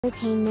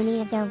retain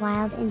many of their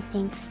wild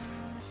instincts.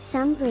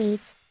 Some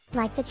breeds,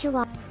 like the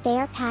Chihuahua, they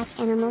are pack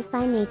animals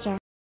by nature.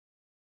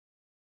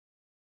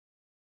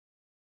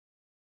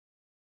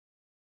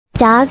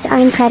 Dogs are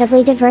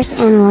incredibly diverse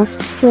animals,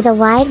 with a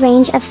wide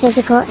range of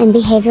physical and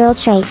behavioral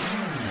traits.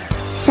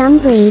 Some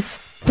breeds,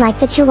 like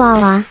the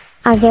Chihuahua,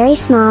 are very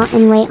small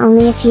and weigh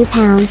only a few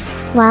pounds,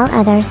 while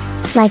others,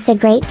 like the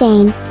Great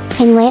Dane,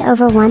 can weigh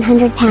over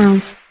 100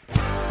 pounds.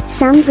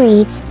 Some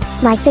breeds,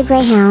 like the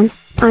Greyhound,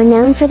 are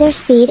known for their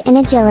speed and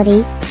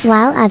agility,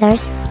 while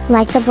others,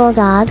 like the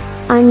Bulldog,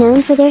 are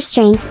known for their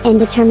strength and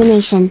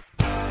determination.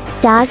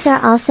 Dogs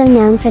are also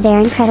known for their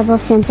incredible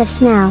sense of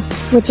smell,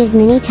 which is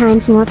many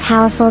times more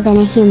powerful than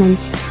a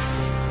human's.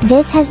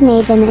 This has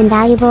made them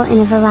invaluable in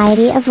a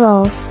variety of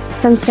roles,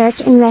 from search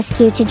and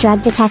rescue to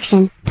drug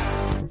detection.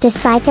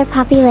 Despite their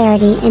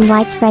popularity and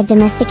widespread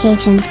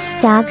domestication,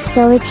 dogs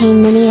still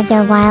retain many of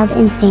their wild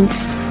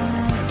instincts.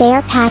 They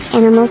are pack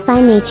animals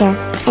by nature,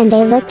 and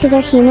they look to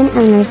their human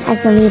owners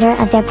as the leader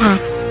of their pack.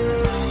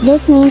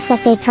 This means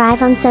that they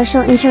thrive on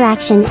social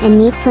interaction and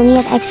need plenty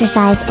of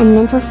exercise and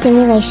mental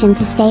stimulation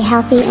to stay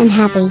healthy and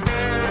happy.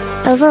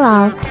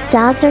 Overall,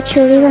 dogs are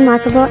truly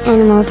remarkable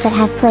animals that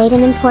have played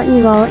an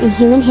important role in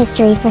human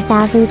history for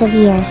thousands of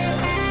years.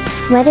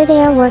 Whether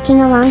they are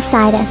working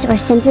alongside us or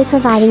simply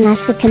providing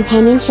us with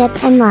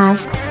companionship and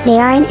love, they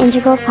are an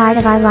integral part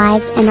of our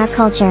lives and our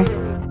culture.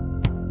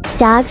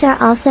 Dogs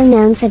are also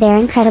known for their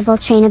incredible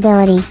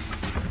trainability.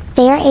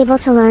 They are able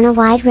to learn a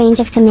wide range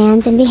of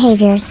commands and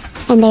behaviors,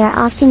 and they are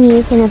often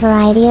used in a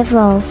variety of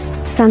roles,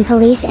 from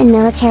police and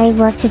military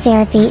work to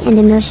therapy and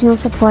emotional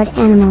support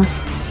animals.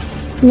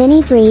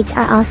 Many breeds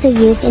are also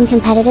used in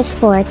competitive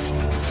sports,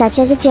 such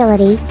as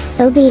agility,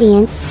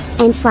 obedience,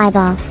 and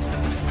flyball.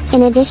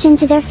 In addition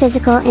to their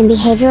physical and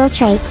behavioral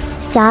traits,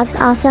 dogs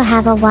also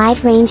have a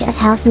wide range of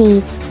health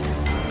needs.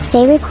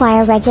 They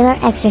require regular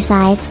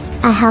exercise,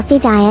 a healthy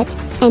diet,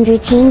 and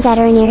routine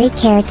veterinary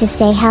care to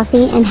stay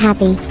healthy and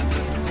happy.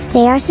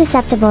 They are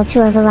susceptible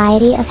to a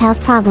variety of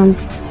health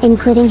problems,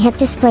 including hip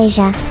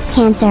dysplasia,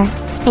 cancer,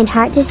 and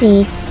heart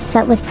disease,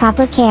 but with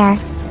proper care,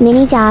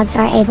 many dogs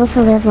are able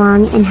to live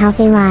long and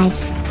healthy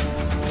lives.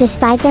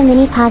 Despite their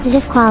many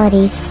positive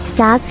qualities,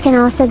 dogs can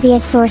also be a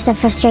source of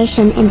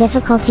frustration and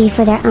difficulty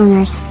for their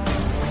owners.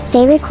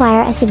 They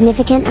require a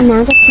significant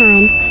amount of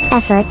time,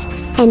 effort,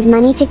 and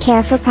money to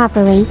care for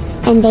properly,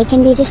 and they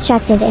can be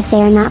destructive if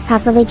they are not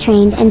properly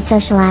trained and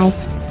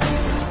socialized.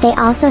 They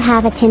also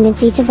have a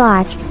tendency to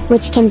bark,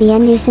 which can be a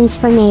nuisance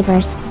for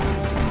neighbors.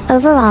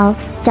 Overall,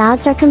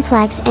 dogs are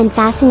complex and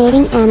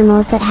fascinating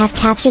animals that have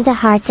captured the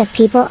hearts of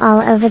people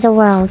all over the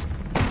world.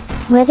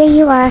 Whether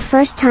you are a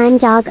first-time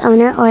dog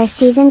owner or a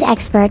seasoned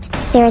expert,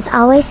 there is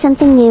always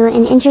something new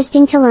and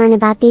interesting to learn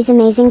about these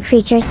amazing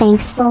creatures.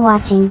 Thanks for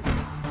watching.